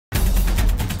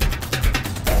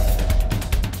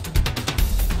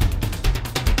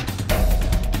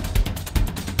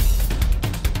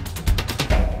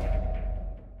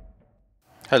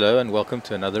Hello and welcome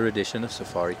to another edition of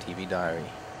Safari TV Diary.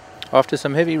 After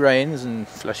some heavy rains and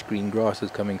lush green grasses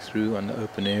coming through on the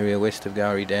open area west of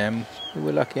Gowrie Dam, we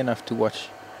were lucky enough to watch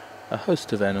a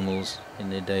host of animals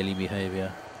in their daily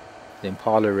behavior. The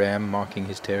impala ram marking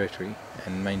his territory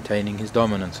and maintaining his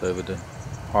dominance over the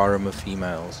harem of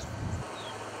females.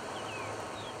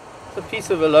 It's a piece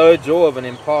of the lower jaw of an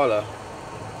impala,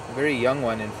 a very young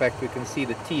one. In fact, we can see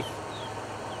the teeth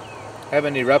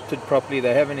haven't erupted properly.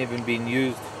 They haven't even been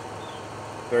used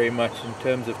very much in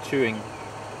terms of chewing.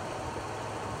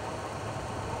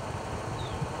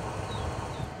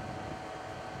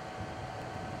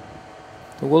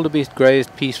 The wildebeest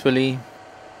grazed peacefully.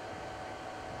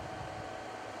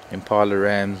 Impala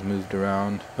rams moved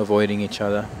around, avoiding each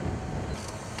other.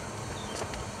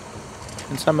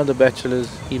 And some of the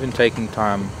bachelors even taking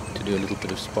time to do a little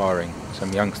bit of sparring.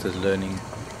 Some youngsters learning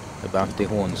about their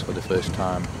horns for the first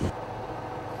time.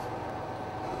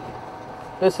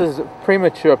 This is a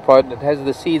premature pod.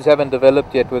 The seeds haven't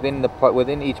developed yet within the pod,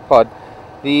 within each pod.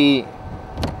 The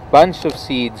bunch of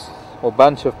seeds, or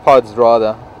bunch of pods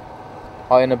rather,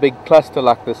 are in a big cluster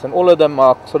like this, and all of them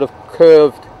are sort of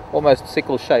curved, almost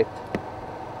sickle shaped,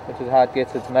 which is how it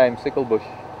gets its name, sickle-bush.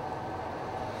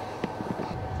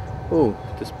 Oh,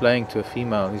 displaying to a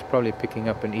female. He's probably picking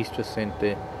up an estrus scent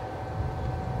there.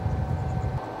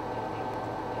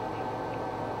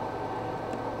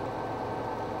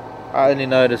 I only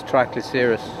know it as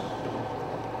Triclyceris,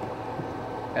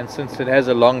 and since it has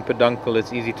a long peduncle,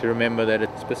 it's easy to remember that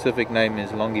its specific name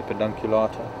is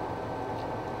Longipedunculata.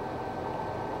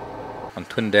 On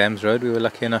Twin Dams Road, we were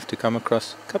lucky enough to come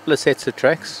across a couple of sets of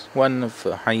tracks. One of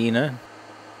a hyena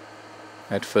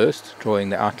at first, drawing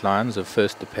the outlines of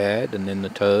first the pad and then the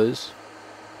toes.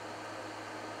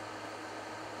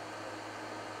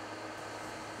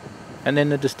 And then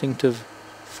the distinctive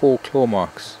 4 claw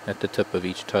marks at the tip of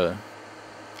each toe.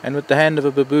 And with the hand of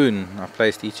a baboon, I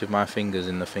placed each of my fingers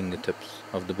in the fingertips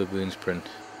of the baboon's print.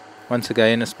 Once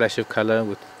again, a splash of colour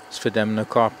with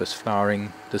Sphedamnocarpus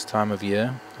flowering this time of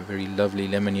year, a very lovely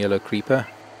lemon yellow creeper.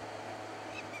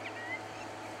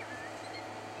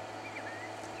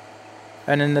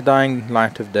 And in the dying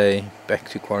light of day, back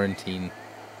to quarantine,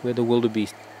 where the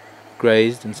wildebeest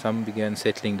grazed and some began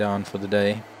settling down for the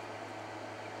day.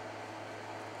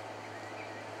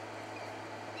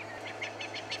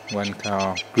 One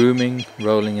cow grooming,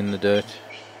 rolling in the dirt,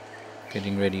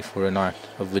 getting ready for a night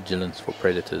of vigilance for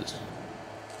predators.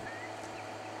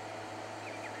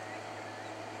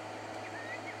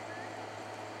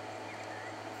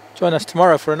 Join us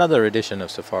tomorrow for another edition of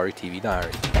Safari TV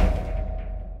Diary.